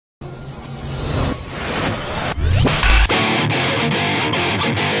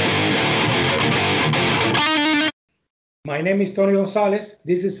My name is Tony Gonzalez.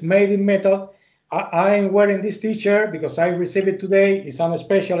 This is Made in Metal. I am wearing this t-shirt because I received it today. It's on a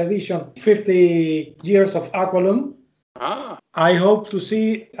special edition, 50 years of Aqualum. I hope to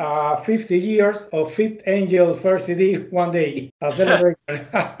see 50 years of Fifth Angel first CD one day, a celebration.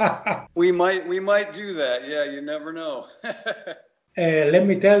 We might do that. Yeah, you never know. Let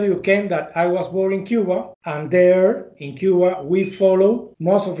me tell you, Ken, that I was born in Cuba, and there in Cuba we follow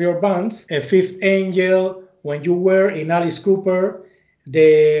most of your bands. Fifth Angel, when you were in Alice Cooper,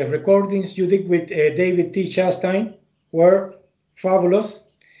 the recordings you did with David T. Chastain were fabulous,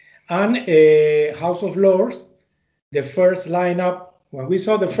 and House of Lords, the first lineup. When we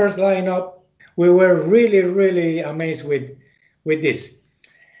saw the first lineup, we were really, really amazed with this.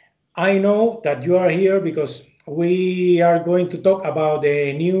 I know that you are here because we are going to talk about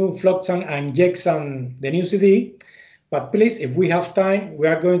the new Flotsam and Jetsam, the new CD. But please, if we have time, we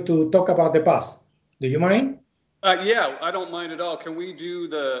are going to talk about the past. Do you mind? Yeah, I don't mind at all. Can we do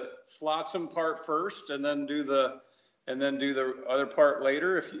the Flotsam part first, and then do the other part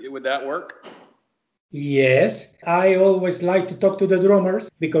later? Would that work? Yes, I always like to talk to the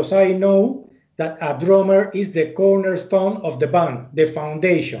drummers because I know that a drummer is the cornerstone of the band, the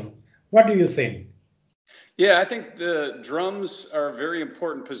foundation. What do you think? Yeah, I think the drums are a very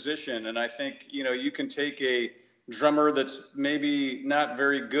important position, and I think you can take a drummer that's maybe not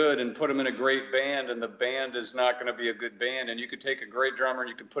very good and put them in a great band, and the band is not going to be a good band. And you could take a great drummer and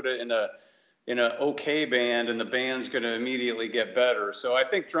you could put it in a okay band, and the band's going to immediately get better. So I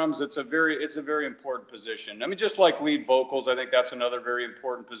think drums, it's a very important position. I mean, just like lead vocals, I think that's another very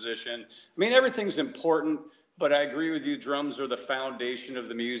important position. I mean, everything's important, but I agree with you. Drums are the foundation of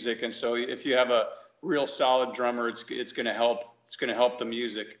the music, and so if you have a real solid drummer, it's going to help. It's going to help the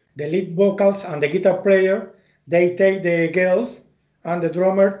music. The lead vocals and the guitar player, they take the girls, and the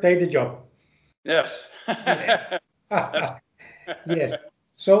drummer take the job. Yes. Yes. Yes.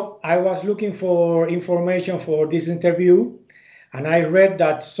 So I was looking for information for this interview, and I read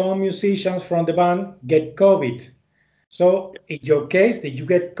that some musicians from the band get COVID. So in your case, did you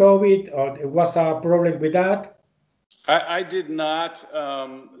get COVID, or there was a problem with that? I did not.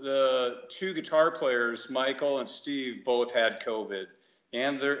 The two guitar players, Michael and Steve, both had COVID,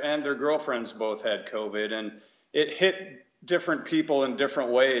 and their girlfriends both had COVID, and it hit different people in different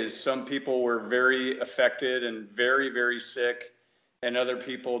ways. Some people were very affected and very, very sick, and other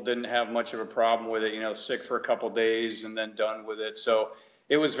people didn't have much of a problem with it. Sick for a couple days and then done with it. So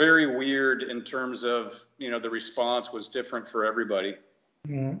it was very weird in terms of the response was different for everybody.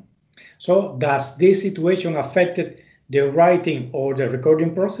 Mm-hmm. So does this situation affected the writing or the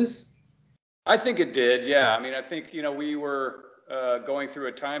recording process? I think it did, yeah. I mean, I think, we were going through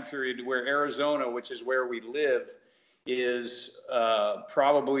a time period where Arizona, which is where we live, is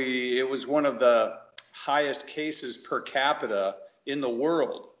probably, it was one of the highest cases per capita in the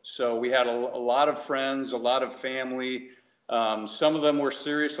world. So we had a lot of friends, a lot of family. Some of them were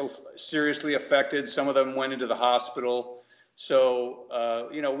seriously affected. Some of them went into the hospital. So,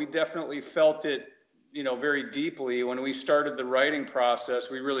 we definitely felt it, very deeply. When we started the writing process,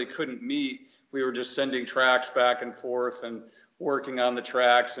 we really couldn't meet. We were just sending tracks back and forth and working on the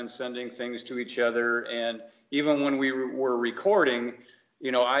tracks and sending things to each other. And even when we were recording,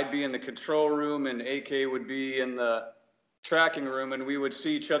 I'd be in the control room and AK would be in the tracking room, and we would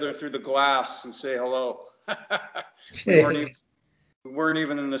see each other through the glass and say hello. We weren't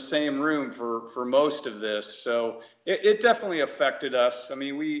even in the same room for most of this. So it definitely affected us. I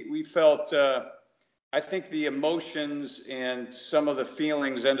mean, we felt, I think the emotions and some of the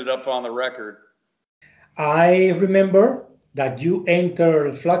feelings ended up on the record. I remember that you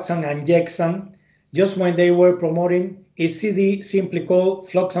entered Flotsam and Jetsam just when they were promoting a CD simply called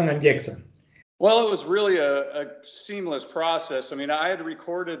Flotsam and Jetsam. Well, it was really a seamless process. I mean, I had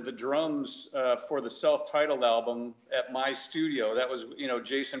recorded the drums for the self-titled album at my studio. That was,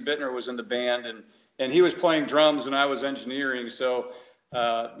 Jason Bittner was in the band, and he was playing drums and I was engineering. So,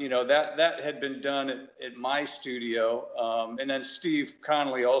 that had been done at my studio. And then Steve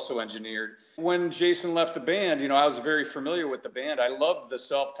Connolly also engineered. When Jason left the band, I was very familiar with the band. I loved the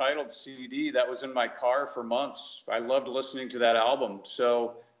self-titled CD that was in my car for months. I loved listening to that album.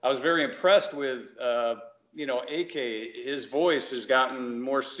 So I was very impressed with, AK. His voice has gotten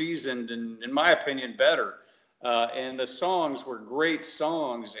more seasoned and, in my opinion, better. And the songs were great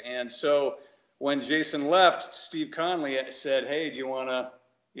songs. And so when Jason left, Steve Conley said, "Hey, do you want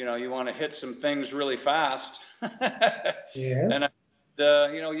to hit some things really fast?" Yes. And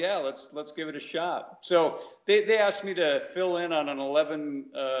yeah, let's give it a shot. So they asked me to fill in on an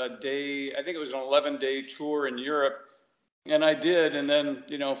 11-day, I think it was an 11-day tour in Europe. And I did. And then,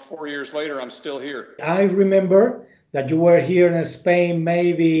 4 years later, I'm still here. I remember that you were here in Spain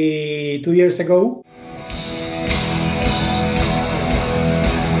maybe 2 years ago.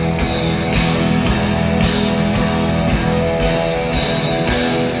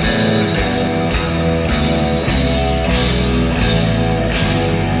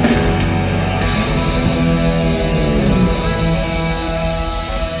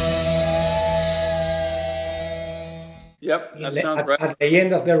 Yep, that sounds right. At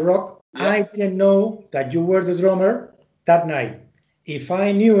Leyendas del Rock. Yep. I didn't know that you were the drummer that night. If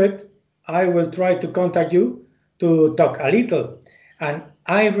I knew it, I will try to contact you to talk a little. And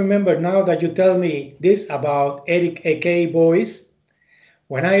I remember now that you tell me this about Eric A.K. voice.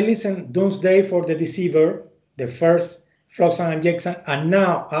 When I listen Doomsday for the Deceiver, the first Flotsam and Jetsam, and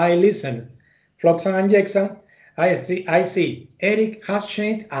now I listen Flotsam and Jetsam, I see Eric has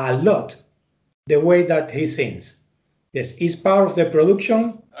changed a lot the way that he sings. Yes, it's part of the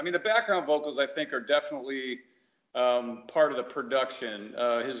production. I mean, the background vocals, I think, are definitely part of the production.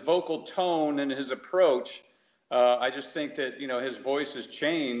 His vocal tone and his approach, I just think that, his voice has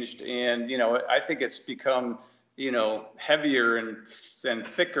changed. And, I think it's become, heavier and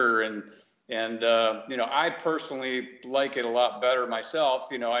thicker. And I personally like it a lot better myself.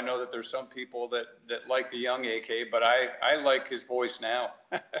 I know that there's some people that like the young AK, but I like his voice now.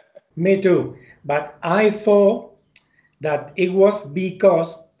 Me too. But I thought that it was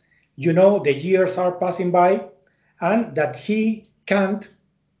because, the years are passing by and that he can't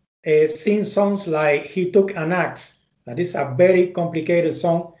sing songs like He Took an Axe. That is a very complicated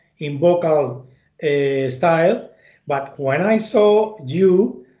song in vocal style. But when I saw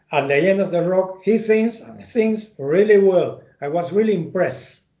you at Leyendas del Rock, he sings and sings really well. I was really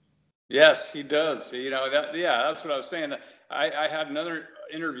impressed. Yes, he does. That's what I was saying. I had another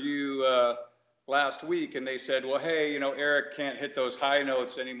interview last week, and they said, well, hey, Eric can't hit those high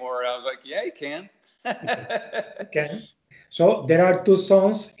notes anymore. And I was like, yeah, he can. Okay. So there are two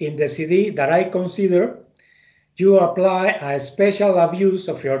songs in the CD that I consider you apply a special abuse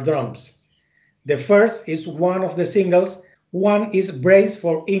of your drums. The first is one of the singles. One is Brace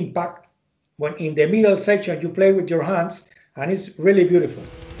for Impact. When in the middle section you play with your hands, and it's really beautiful.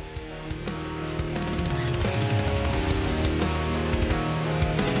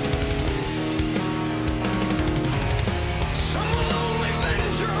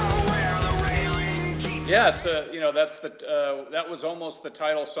 Yeah, it's that was almost the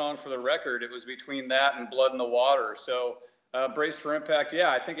title song for the record. It was between that and Blood in the Water. So Brace for Impact,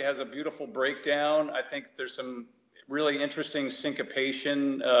 yeah, I think it has a beautiful breakdown. I think there's some really interesting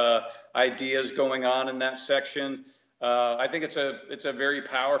syncopation ideas going on in that section. I think it's a very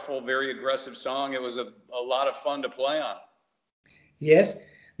powerful, very aggressive song. It was a lot of fun to play on. Yes,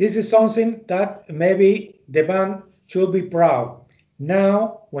 this is something that maybe the band should be proud.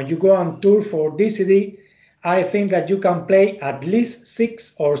 Now, when you go on tour for this CD, I think that you can play at least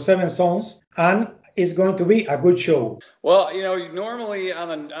 6 or 7 songs, and it's going to be a good show. Well, normally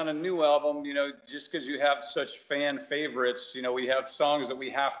on a new album, just because you have such fan favorites, we have songs that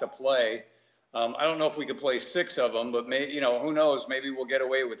we have to play. I don't know if we could play 6 of them, but who knows? Maybe we'll get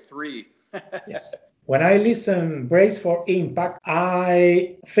away with 3. Yes. When I listen Brace for Impact,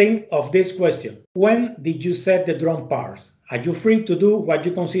 I think of this question. When did you set the drum parts? Are you free to do what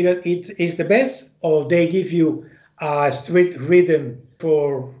you consider is the best, or they give you a strict rhythm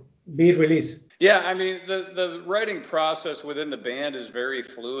for be released? Yeah, I mean, the writing process within the band is very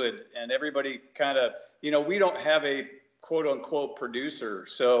fluid, and everybody kind of, we don't have a quote unquote producer.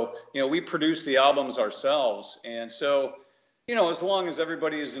 So, we produce the albums ourselves. And so, as long as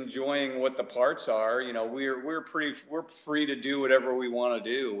everybody is enjoying what the parts are, we're free to do whatever we want to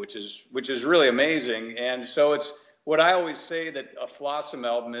do, which is really amazing. And so it's what I always say that a Flotsam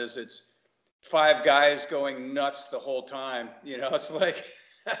album is, it's 5 guys going nuts the whole time. It's like,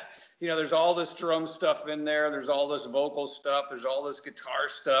 there's all this drum stuff in there. There's all this vocal stuff. There's all this guitar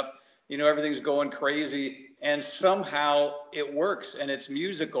stuff. Everything's going crazy, and somehow it works, and it's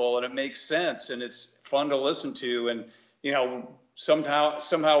musical, and it makes sense, and it's fun to listen to. And,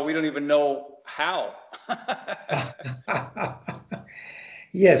 somehow we don't even know how.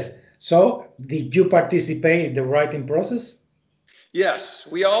 Yes. So did you participate in the writing process? Yes,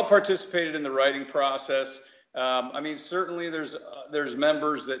 we all participated in the writing process. I mean, certainly there's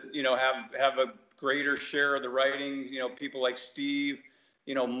members that, have a greater share of the writing, people like Steve,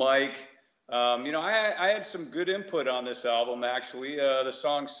 Mike. I had some good input on this album, actually. The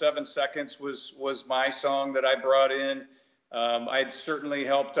song 7 Seconds was my song that I brought in. I'd certainly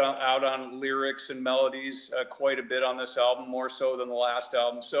helped out on lyrics and melodies quite a bit on this album, more so than the last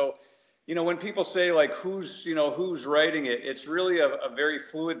album. So, when people say like who's writing it, it's really a very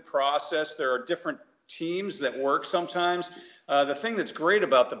fluid process. There are different teams that work sometimes. The thing that's great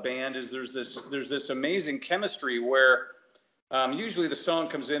about the band is there's this amazing chemistry where usually the song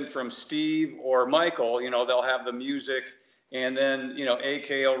comes in from Steve or Michael. You know, they'll have the music, and then, you know, AK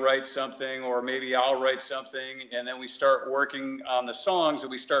will write something, or maybe I'll write something, and then we start working on the songs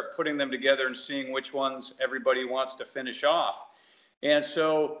and we start putting them together and seeing which ones everybody wants to finish off. And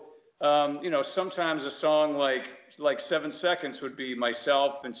so, you know, sometimes a song like 7 Seconds would be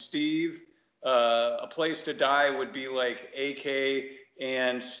myself and Steve. A Place to Die would be like AK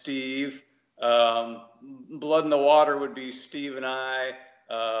and Steve. Blood in the Water would be Steve and I.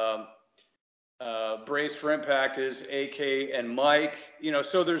 Brace for Impact is AK and Mike. You know,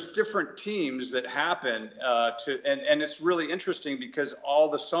 so there's different teams that happen and it's really interesting because all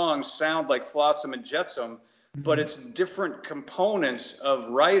the songs sound like Flotsam and Jetsam, but it's different components of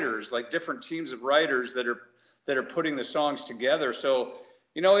writers, like different teams of writers that are putting the songs together. So,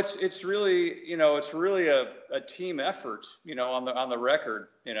 you know, it's really, you know, it's really a team effort, you know, on the record.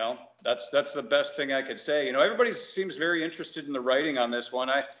 You know, that's the best thing I could say. You know, everybody seems very interested in the writing on this one.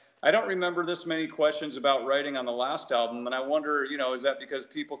 I don't remember this many questions about writing on the last album, and I wonder, you know, is that because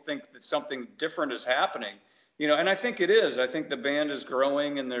people think that something different is happening? You know, and I think it is. I think the band is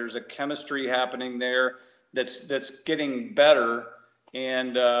growing, and there's a chemistry happening there that's getting better.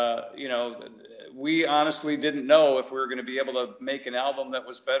 And you know, we honestly didn't know if we were going to be able to make an album that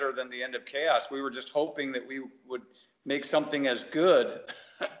was better than The End of Chaos. We were just hoping that we would make something as good.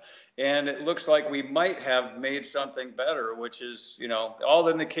 And it looks like we might have made something better, which is, you know, all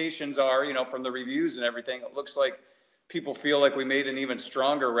the indications are, you know, from the reviews and everything, it looks like people feel like we made an even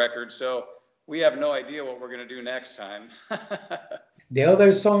stronger record. So we have no idea what we're going to do next time. The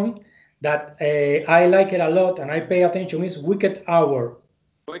other song that I like it a lot and I pay attention is Wicked Hour.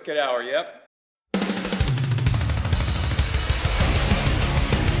 Wicked Hour, yep.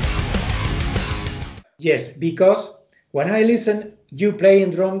 Yes, because when I listen you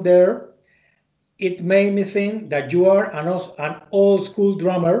playing drum there, it made me think that you are an old school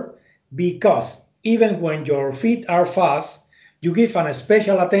drummer, because even when your feet are fast, you give a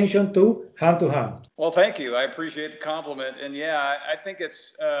special attention to hand. Well, thank you. I appreciate the compliment. And yeah, I think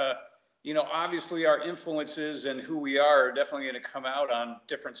it's, you know, obviously our influences and who we are definitely going to come out on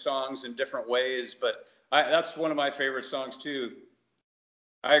different songs in different ways. But that's one of my favorite songs too.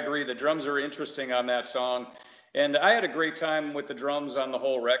 I agree. The drums are interesting on that song. And I had a great time with the drums on the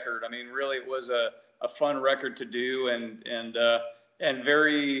whole record. I mean, really, it was a fun record to do and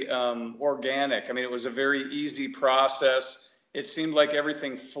very organic. I mean, it was a very easy process. It seemed like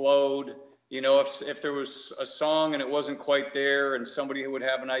everything flowed. You know, if there was a song and it wasn't quite there, and somebody would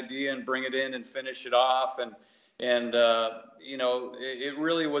have an idea and bring it in and finish it off, and you know, it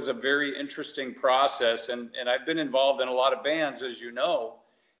really was a very interesting process. And I've been involved in a lot of bands, as you know.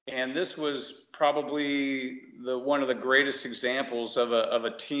 And this was probably one of the greatest examples of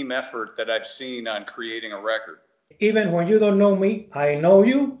a team effort that I've seen on creating a record. Even when you don't know me, I know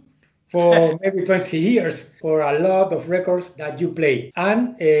you for maybe 20 years, for a lot of records that you play.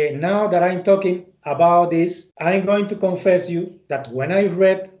 And now that I'm talking about this, I'm going to confess you that when I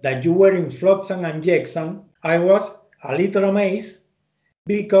read that you were in Flotsam and Jetsam, I was a little amazed,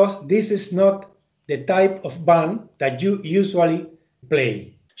 because this is not the type of band that you usually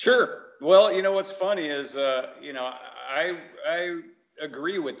play. Sure. Well, you know, what's funny is, you know, I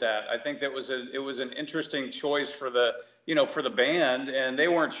agree with that. I think that it was an interesting choice for the, you know, for the band, and they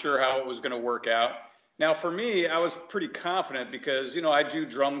weren't sure how it was going to work out. Now, for me, I was pretty confident because, you know, I do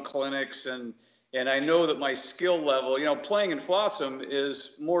drum clinics, and I know that my skill level, you know, playing in Flotsam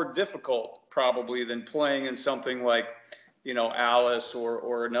is more difficult probably than playing in something like, you know, Alice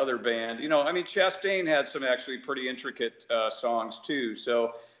or another band. You know, I mean, Chastain had some actually pretty intricate songs too.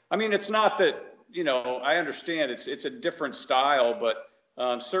 So, I mean, it's not that, you know, I understand it's a different style, but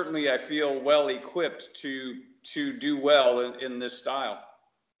certainly I feel well equipped to do well in this style.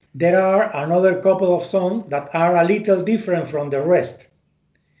 There are another couple of songs that are a little different from the rest.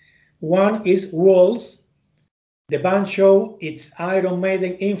 One is Walls. The band show its Iron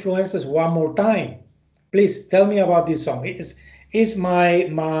Maiden influences one more time. Please tell me about this song. Is my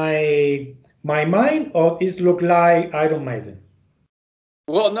mind, or is look like Iron Maiden?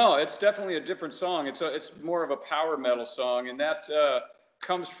 Well, no, it's definitely a different song. It's more of a power metal song, and that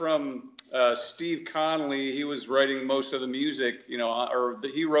comes from Steve Connolly. He was writing most of the music, you know,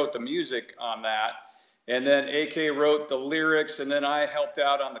 he wrote the music on that, and then AK wrote the lyrics, and then I helped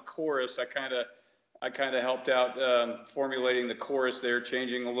out on the chorus. I kind of helped out formulating the chorus there,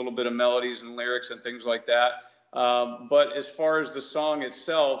 changing a little bit of melodies and lyrics and things like that. But as far as the song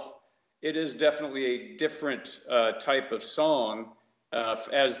itself, it is definitely a different type of song.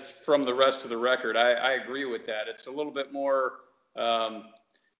 as from the rest of the record. I agree with that. It's a little bit more.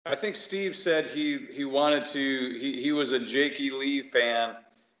 I think Steve said he wanted to. He was a Jakey Lee fan,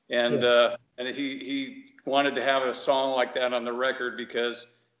 and Yes. and he wanted to have a song like that on the record because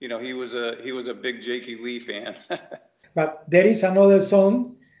he was a big Jakey Lee fan. But there is another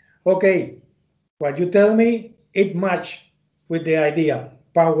song. Okay, what you tell me, it match with the idea.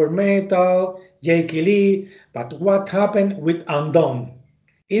 Power metal, Jake Lee, but what happened with Undone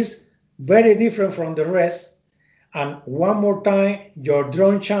is very different from the rest. And one more time, your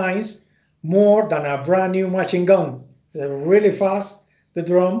drum shines more than a brand new machine gun. It's really fast, the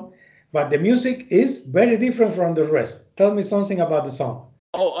drum, but the music is very different from the rest. Tell me something about the song.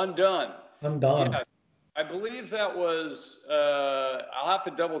 Oh, Undone. Undone. Yeah, I believe that was, I'll have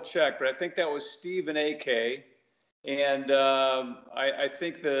to double check, but I think that was Steve and AK. And I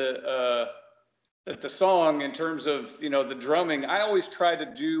think that the song, in terms of, the drumming, I always try to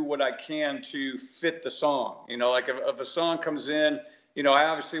do what I can to fit the song. Like if a song comes in, I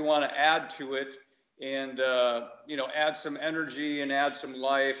obviously want to add to it and, add some energy and add some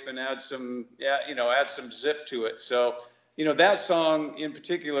life and add some, add some zip to it. So, that song in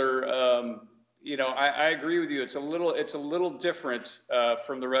particular, I agree with you. It's a little different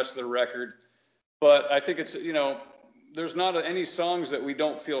from the rest of the record, but I think it's, there's not any songs that we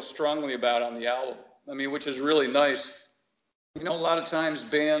don't feel strongly about on the album. I mean, which is really nice. A lot of times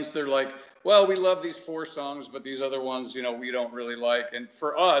bands, they're like, well, we love these 4 songs, but these other ones, we don't really like. And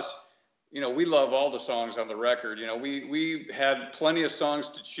for us, we love all the songs on the record. We had plenty of songs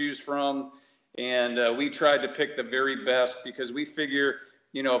to choose from, and we tried to pick the very best because we figure,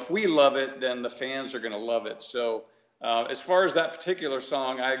 if we love it, then the fans are going to love it. So as far as that particular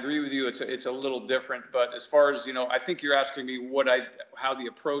song, I agree with you. It's a little different, but as far as, I think you're asking me how the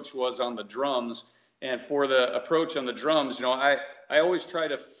approach was on the drums. And for the approach on the drums, I always try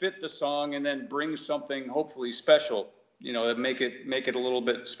to fit the song and then bring something hopefully special, that make it a little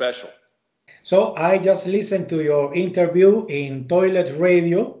bit special. So I just listened to your interview in Toilet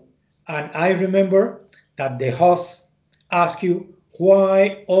Radio, and I remember that the host asked you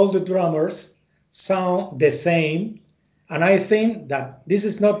why all the drummers sound the same. And I think that this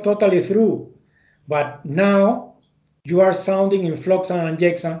is not totally true. But now you are sounding in Flotsam and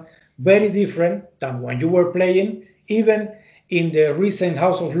Jetsam very different than when you were playing, even in the recent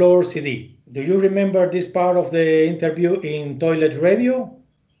House of Lords CD. Do you remember this part of the interview in Toilet Radio?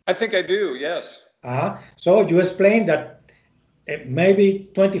 I think I do, yes. So you explained that maybe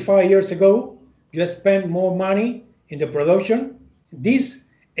 25 years ago, you spent more money in the production. This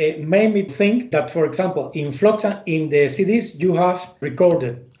made me think that, for example, in Flotsam, in the CDs you have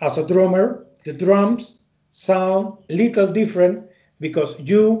recorded as a drummer, the drums sound a little different because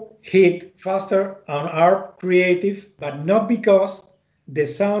you hit faster and are creative, but not because the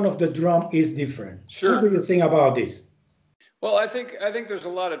sound of the drum is different. Sure. What do you think about this? Well, I think there's a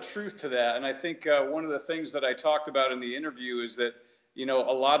lot of truth to that, and I think one of the things that I talked about in the interview is that a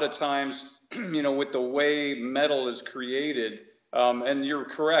lot of times, with the way metal is created, and you're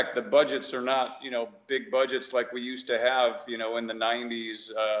correct, the budgets are not big budgets like we used to have in the 90s.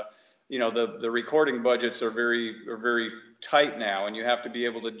 The recording budgets are very tight now, and you have to be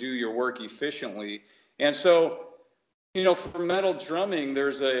able to do your work efficiently, and so. For metal drumming,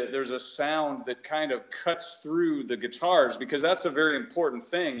 there's a sound that kind of cuts through the guitars because that's a very important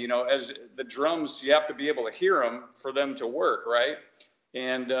thing. As the drums, you have to be able to hear them for them to work, right?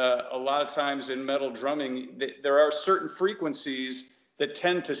 And a lot of times in metal drumming, there are certain frequencies that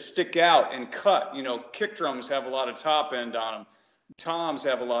tend to stick out and cut. Kick drums have a lot of top end on them. Toms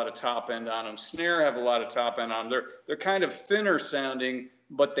have a lot of top end on them. Snare have a lot of top end on them. They're kind of thinner sounding,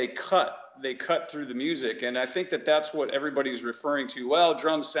 but they cut through the music. And I think that's what everybody's referring to. Well,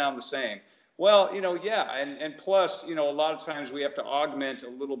 drums sound the same. Well, yeah. And plus, a lot of times we have to augment a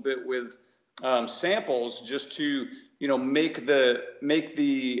little bit with samples just to, make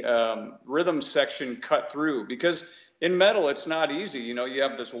the rhythm section cut through. Because in metal, it's not easy. You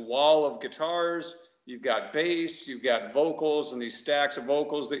have this wall of guitars, you've got bass, you've got vocals, and these stacks of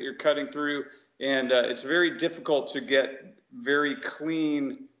vocals that you're cutting through. And it's very difficult to get very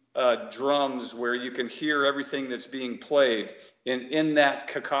clean drums where you can hear everything that's being played in that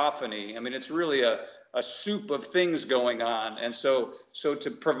cacophony. I mean, it's really a soup of things going on. And so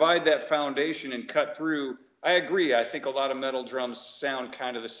to provide that foundation and cut through, I agree. I think a lot of metal drums sound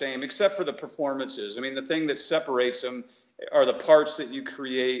kind of the same, except for the performances. I mean, the thing that separates them are the parts that you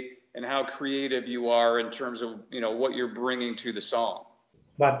create and how creative you are in terms of, what you're bringing to the song.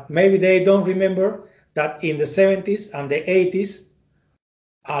 But maybe they don't remember that in the 70s and the 80s,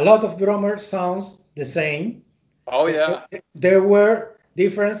 a lot of drummers sounds the same. Oh yeah. There were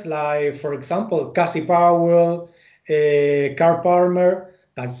difference, like for example, Cassie Powell, Carl Palmer.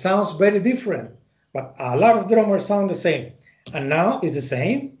 That sounds very different, but a lot of drummers sound the same. And now it's the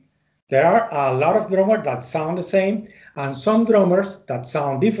same. There are a lot of drummers that sound the same, and some drummers that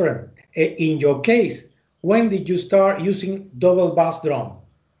sound different. In your case, when did you start using double bass drum?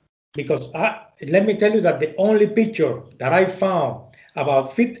 Because let me tell you that the only picture that I found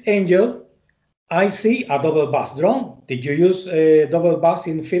about Fifth Angel, I see a double bass drum. Did you use a double bass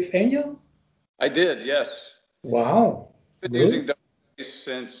in Fifth Angel? I did, yes. Wow, Been using good. double bass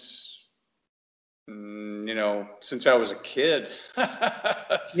since, since I was a kid.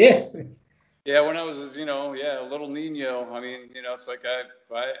 Yes. Yeah, when I was, a little Nino. I mean, it's like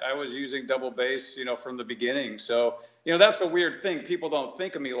I was using double bass, from the beginning. So, that's the weird thing. People don't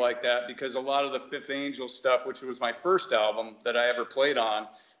think of me like that because a lot of the Fifth Angel stuff, which was my first album that I ever played on,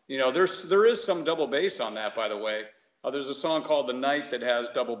 there is some double bass on that, by the way. There's a song called The Night that has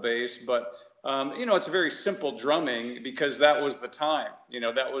double bass, but it's very simple drumming because that was the time.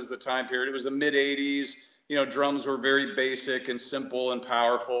 That was the time period. It was the mid '80s. Drums were very basic and simple and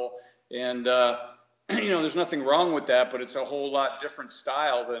powerful. And, there's nothing wrong with that, but it's a whole lot different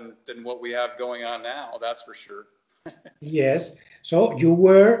style than what we have going on now. That's for sure. Yes. So you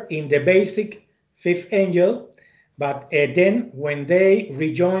were in the basic Fifth Angel, but then when they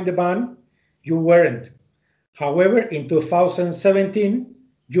rejoined the band, you weren't. However, in 2017,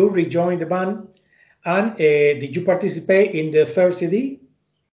 you rejoined the band, and did you participate in the third CD?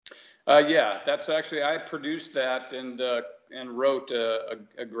 Yeah, that's actually, I produced that and wrote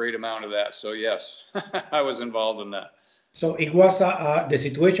a great amount of that. So yes, I was involved in that. So it was the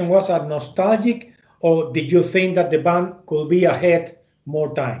situation was a nostalgic, or did you think that the band could be ahead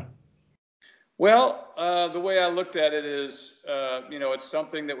more time? Well, the way I looked at it is, it's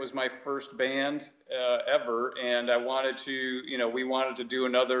something that was my first band ever, and I wanted to, we wanted to do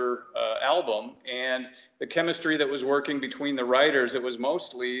another album, and the chemistry that was working between the writers, it was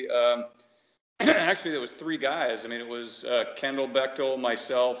mostly, actually, there was three guys. I mean, it was Kendall Bechtel,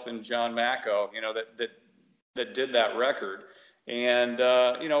 myself, and John Macco, that did that record, and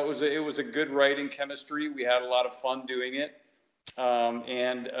it was a good writing chemistry. We had a lot of fun doing it.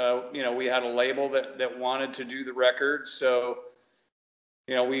 We had a label that wanted to do the record. So,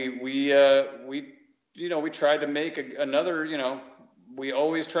 we tried to make another, we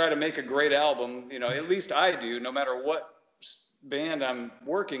always try to make a great album, at least I do, no matter what band I'm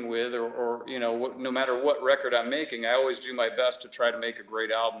working with or no matter what record I'm making, I always do my best to try to make a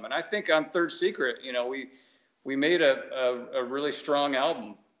great album. And I think on Third Secret, we made a really strong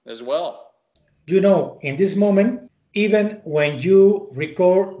album as well. In this moment, even when you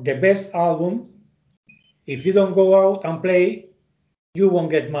record the best album, if you don't go out and play, you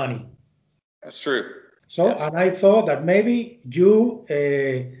won't get money. That's true. So, yes. And I thought that maybe you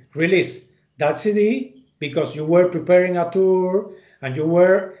released that CD because you were preparing a tour and you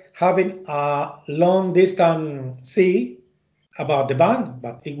were having a long distance see about the band,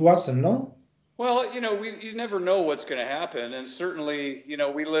 but it wasn't, no? Well, you never know what's going to happen. And certainly,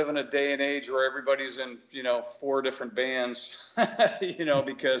 we live in a day and age where everybody's in, 4 different bands,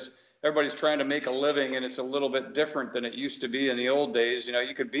 because everybody's trying to make a living and it's a little bit different than it used to be in the old days.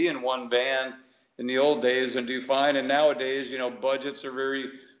 You could be in one band in the old days and do fine. And nowadays, budgets are very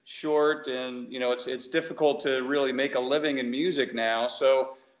short and, it's difficult to really make a living in music now.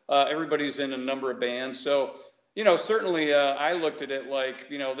 So everybody's in a number of bands. So, certainly I looked at it like,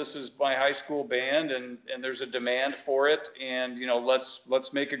 this is my high school band and there's a demand for it. And,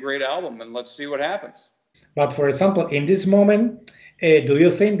 let's make a great album and let's see what happens. But for example, in this moment, do you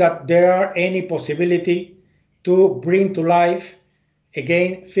think that there are any possibility to bring to life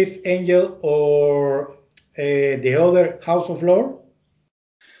again Fifth Angel or the other House of Lord?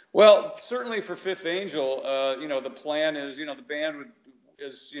 Well, certainly for Fifth Angel, the plan is, the band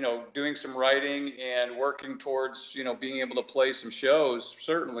is, doing some writing and working towards, being able to play some shows,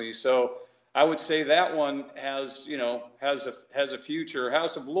 certainly. So I would say that one has a future.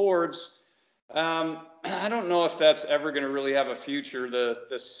 House of Lords, I don't know if that's ever going to really have a future.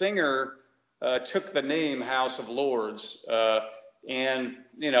 The singer took the name House of Lords, and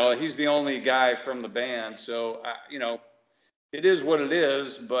he's the only guy from the band. So it is what it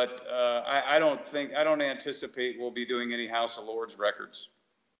is, but I don't anticipate we'll be doing any House of Lords records.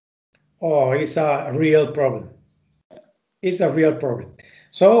 Oh, it's a real problem. It's a real problem.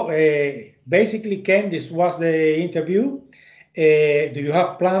 So basically, Ken, this was the interview. Do you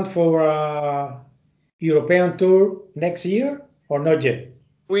have planned for a European tour next year or not yet?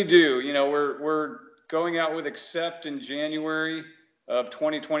 We do. We're going out with Accept in January of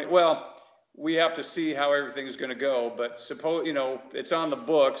 2020. Well, we have to see how everything's going to go. But suppose, it's on the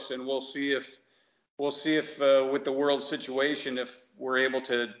books, and we'll see if with the world situation, if we're able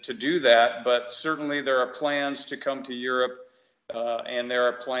to do that. But certainly there are plans to come to Europe, and there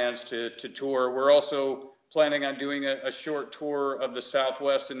are plans to tour. We're also planning on doing a short tour of the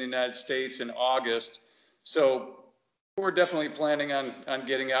Southwest in the United States in August. So we're definitely planning on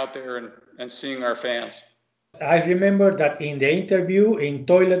getting out there and seeing our fans. I remember that in the interview in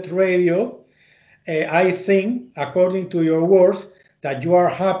Toilet Radio, I think, according to your words, that you are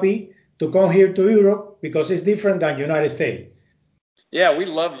happy to come here to Europe because it's different than United States. Yeah, we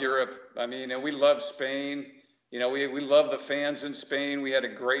love Europe. I mean, and we love Spain. We love the fans in Spain. We had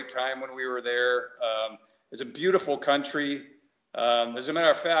a great time when we were there. It's a beautiful country. As a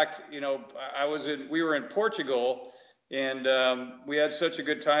matter of fact, we were in Portugal, and we had such a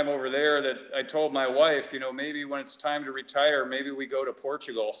good time over there that I told my wife, maybe when it's time to retire, maybe we go to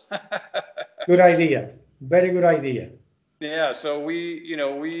Portugal. Good idea. Very good idea. Yeah, so we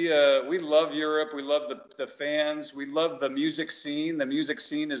love Europe. We love the fans. We love the music scene. The music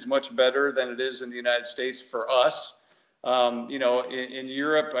scene is much better than it is in the United States for us. In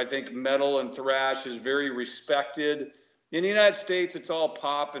Europe, I think metal and thrash is very respected. In the United States, it's all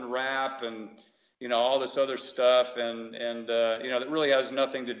pop and rap and all this other stuff, and that really has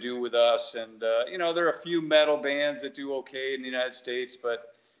nothing to do with us. And there are a few metal bands that do okay in the United States,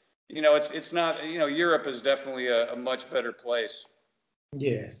 but it's not, Europe is definitely a much better place.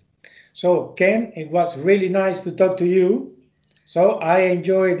 Yes. So, Ken, it was really nice to talk to you. So I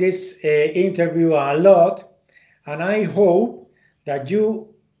enjoyed this interview a lot, and I hope that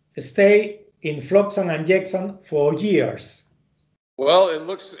you stay in Flotsam and Jetsam for years. Well, it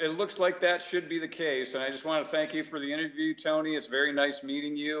looks like that should be the case, and I just want to thank you for the interview, Tony. It's very nice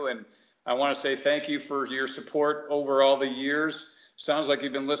meeting you, and I want to say thank you for your support over all the years. Sounds like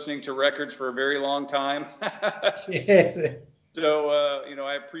you've been listening to records for a very long time. Yes. So,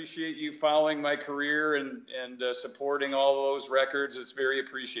 I appreciate you following my career and supporting all those records. It's very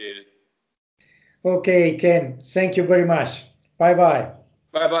appreciated. Okay, Ken, thank you very much. Bye-bye.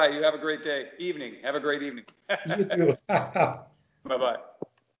 Bye-bye. You have a great day. Have a great evening. You too. Bye-bye.